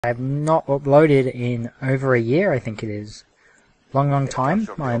I've not uploaded in over a year, I think it is. Long time.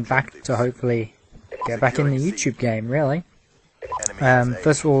 I'm back to hopefully get back in the YouTube game, really.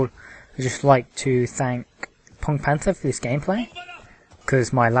 First of all, I'd just like to thank Punk Panther for this gameplay,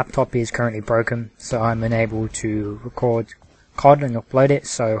 because my laptop is currently broken, so I'm unable to record COD and upload it,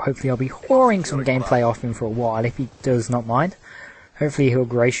 so hopefully I'll be whoring some gameplay off him for a while, if he does not mind. Hopefully he'll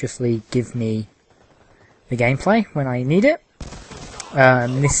graciously give me the gameplay when I need it.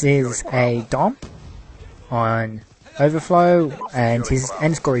 This is a Dom on Overflow, and his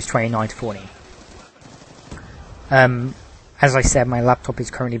end score is 29 to 14. As I said, my laptop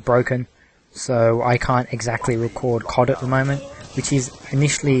is currently broken, so I can't exactly record COD at the moment, which is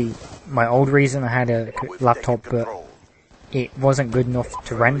initially my old reason. I had a laptop, but it wasn't good enough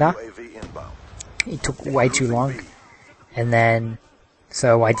to render. It took way too long, and then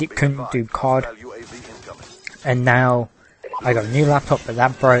so I couldn't do COD, and now I got a new laptop, but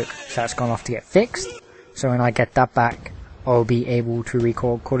that broke, so that's gone off to get fixed. So when I get that back, I'll be able to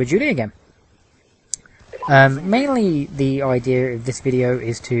record Call of Duty again. Mainly the idea of this video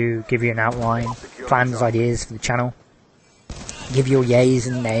is to give you an outline, plans, ideas for the channel, give you yays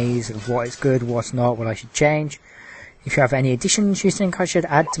and nays of what is good, what's not, what I should change. If you have any additions you think I should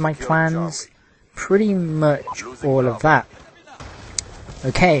add to my plans, pretty much all of that.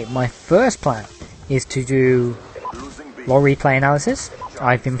 Okay, my first plan is to do lore replay analysis.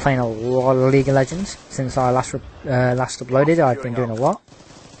 I've been playing a lot of League of Legends since I last uploaded. I've been doing a lot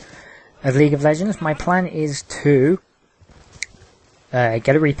of League of Legends. My plan is to get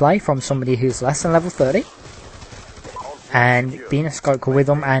a replay from somebody who's less than level 30 and be in a Skype call with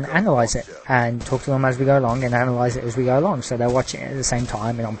them and analyse it, and talk to them as we go along and analyse it as we go along, so they're watching it at the same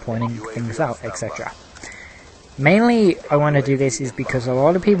time and I'm pointing things out, etc. Mainly I want to do this is because a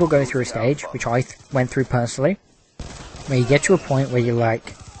lot of people go through a stage, which I went through personally, where you get to a point where you're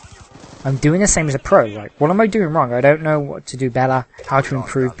like, I'm doing the same as a pro, like, what am I doing wrong? I don't know what to do better, how to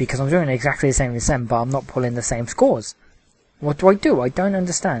improve, because I'm doing exactly the same as them, but I'm not pulling the same scores. What do? I don't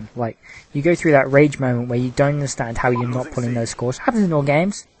understand. Like, you go through that rage moment where you don't understand how you're not pulling those scores. It happens in all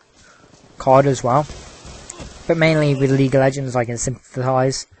games. COD as well. But mainly with League of Legends, I can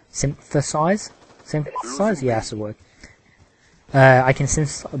synthesize? Yeah, that's the word.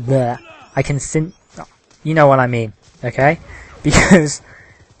 You know what I mean, okay? Because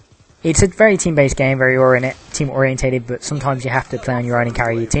it's a very team-based game, very team-orientated, but sometimes you have to play on your own and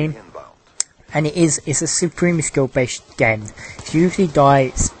carry your team. And it's a supremely skill-based game. If you usually die,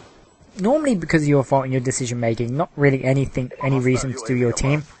 it's normally because of your fault and your decision-making, not really any reason to do your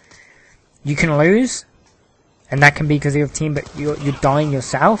team. You can lose, and that can be because of your team, but you're dying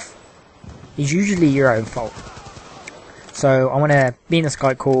yourself is usually your own fault. So I want to be in a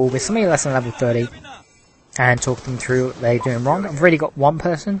Skype call with somebody less than level 30 and talk them through what they're doing wrong. I've already got one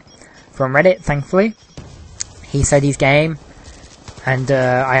person from Reddit, thankfully. He said he's game, and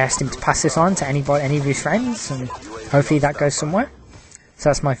I asked him to pass this on to any of his friends, and hopefully that goes somewhere. So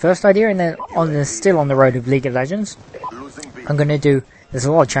that's my first idea, and then still on the road of League of Legends, I'm going to do, there's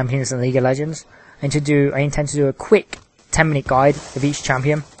a lot of champions in League of Legends, I intend to do a quick 10-minute guide of each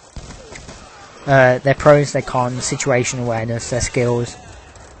champion. Their pros, their cons, situation awareness, their skills,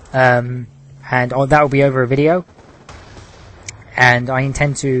 and that will be over a video, and I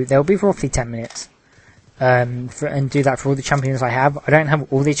intend to, they'll be for roughly 10 minutes, and do that for all the champions I have. I don't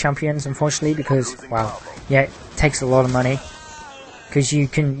have all the champions, unfortunately, because, well, yeah, it takes a lot of money, because you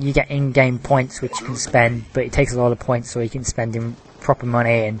get in-game points which you can spend, but it takes a lot of points so you can spend in proper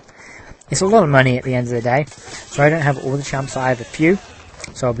money, and it's a lot of money at the end of the day. So I don't have all the champs, I have a few,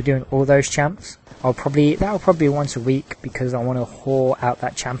 so I'll be doing all those champs. That'll probably be once a week, because I want to haul out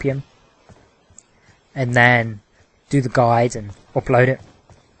that champion, and then do the guides and upload it,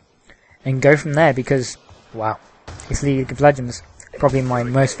 and go from there, because, wow, it's League of Legends, probably my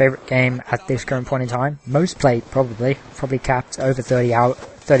most favourite game at this current point in time. Most played, probably capped over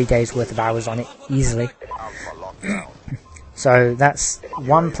 30 days worth of hours on it, easily. So that's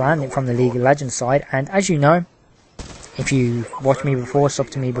one plan from the League of Legends side, and as you know, if you watched me before,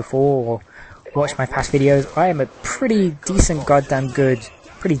 subbed to me before, or watched my past videos, I am a pretty decent goddamn good.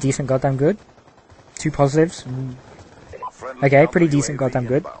 2 positives. Okay, pretty decent goddamn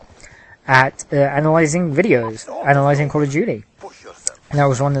good at analysing videos, analysing Call of Duty. And that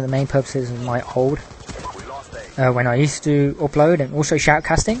was one of the main purposes of my old, when I used to upload, and also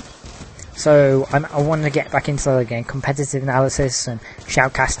shoutcasting. So I wanted to get back into again competitive analysis and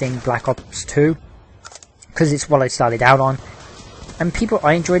shoutcasting Black Ops 2, because it's what I started out on, and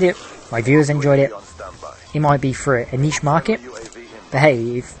I enjoyed it, my viewers enjoyed it. It might be for a niche market, but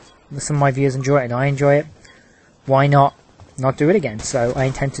hey, if some of my viewers enjoy it and I enjoy it, why not not do it again. So I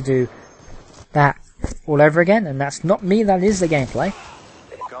intend to do that all over again, and that's not me, that is the gameplay.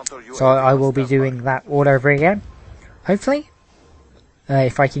 So I will be doing that all over again, hopefully.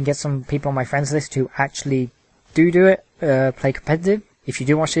 If I can get some people on my friends list who actually do it, play competitive. If you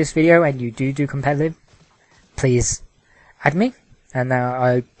do watch this video and you do competitive, please add me, and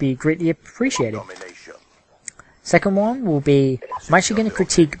I'd be greatly appreciated. Second one will be, I'm actually going to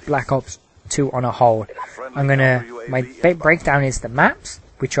critique Black Ops 2 on a whole. My breakdown is the maps,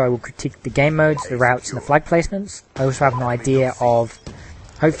 which I will critique the game modes, the routes, and the flag placements. I also have an idea of,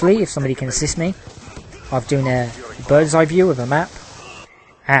 hopefully, if somebody can assist me, of doing a bird's eye view of a map,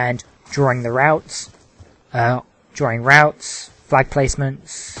 and drawing the routes, flag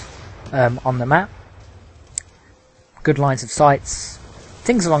placements on the map, good lines of sights,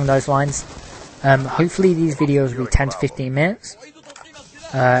 things along those lines. Hopefully these videos will be 10 to 15 minutes.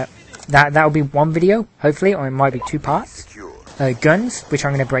 That will be one video, hopefully, or it might be two parts. Guns, which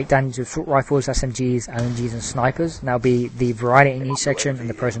I'm going to break down into assault rifles, SMGs, LMGs, and snipers. And that'll be the variety in each section and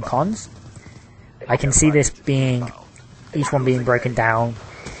the pros and cons. I can see this being, each one being broken down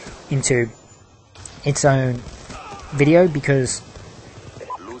into its own video, because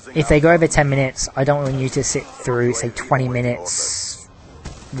if they go over 10 minutes, I don't want you to sit through, say, 20 minutes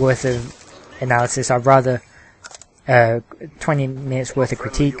worth of analysis. I'd rather 20 minutes worth of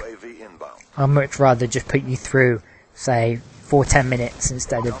critique. I'd much rather just put you through, say, 4 10 minutes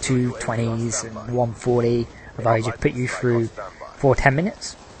instead of 2 20s and 140. I'd rather just put you through 4 10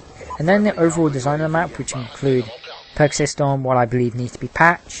 minutes. And then the overall design of the map, which include perk system, what I believe needs to be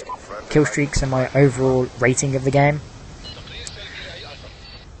patched, kill streaks, and my overall rating of the game.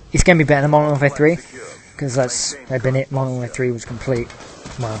 It's going to be better than Modern Warfare 3, because that's been it. Modern Warfare 3 was complete,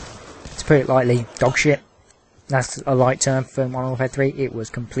 well, to put it lightly, dog shit. That's a light term for Modern Warfare 3. It was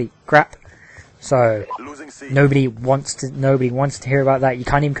complete crap. So nobody wants to hear about that. You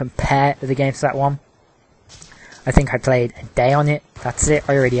can't even compare the games to that one. I think I played a day on it. That's it.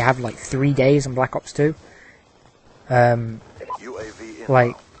 I already have like 3 days on Black Ops 2.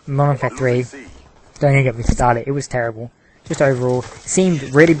 Like Modern Warfare 3. Don't even get me started. It was terrible. Just overall, it seemed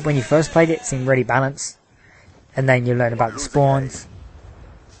really, when you first played it seemed really balanced. And then you learn about the spawns.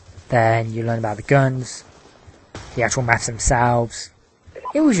 Then you learn about the guns. The actual maps themselves.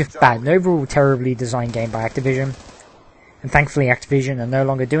 It was just bad. An overall terribly designed game by Activision. And thankfully Activision are no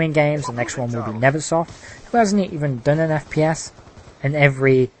longer doing games. The next one will be Neversoft, who hasn't even done an FPS. And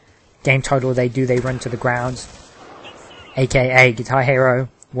every game title they do, they run to the ground. AKA Guitar Hero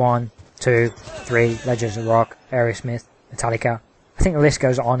 1, 2, 3, Legends of Rock, Aerosmith, Metallica. I think the list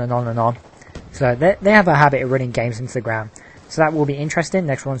goes on and on and on. So they have a habit of running games into the ground. So that will be interesting.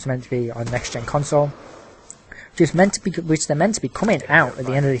 Next one's meant to be on next gen console, which they're meant to be coming out at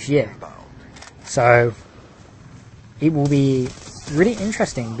the end of this year. So it will be really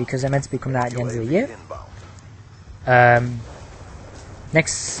interesting because they're meant to be coming out at the end of the year.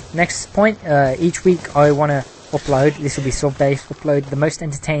 Next point. Each week I want to upload. This will be sub-based. Upload the most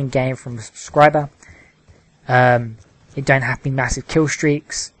entertaining game from a subscriber. It don't have to be massive kill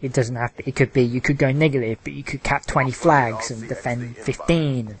streaks. It doesn't have to, it could be, you could go negative, but you could cap 20 flags and defend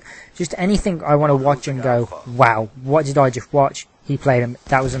 15. Just anything I want to watch and go, wow, what did I just watch? He played them.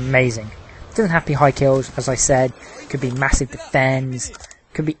 That was amazing. It doesn't have to be high kills, as I said. It could be massive defends. It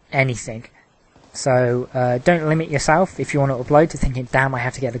could be anything. So, don't limit yourself if you want to upload to thinking, damn, I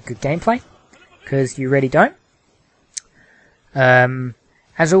have to get a good gameplay. Because you really don't.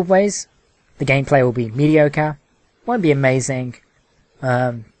 As always, the gameplay will be mediocre. Won't be amazing.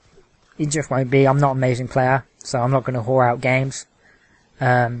 It just won't be. I'm not an amazing player, so I'm not going to whore out games.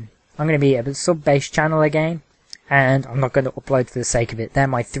 I'm going to be a sub-based channel again, and I'm not going to upload for the sake of it. They're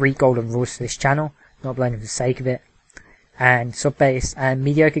my 3 golden rules for this channel. Not uploading for the sake of it. And sub-based and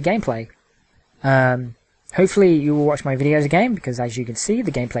mediocre gameplay. Hopefully you will watch my videos again, because as you can see,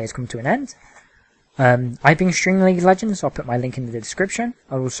 the gameplay has come to an end. I've been streaming League of Legends. I'll put my link in the description.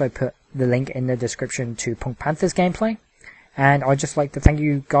 I'll also put the link in the description to Punk Panther's gameplay. And I'd just like to thank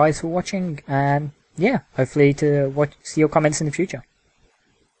you guys for watching. And yeah, hopefully to see your comments in the future.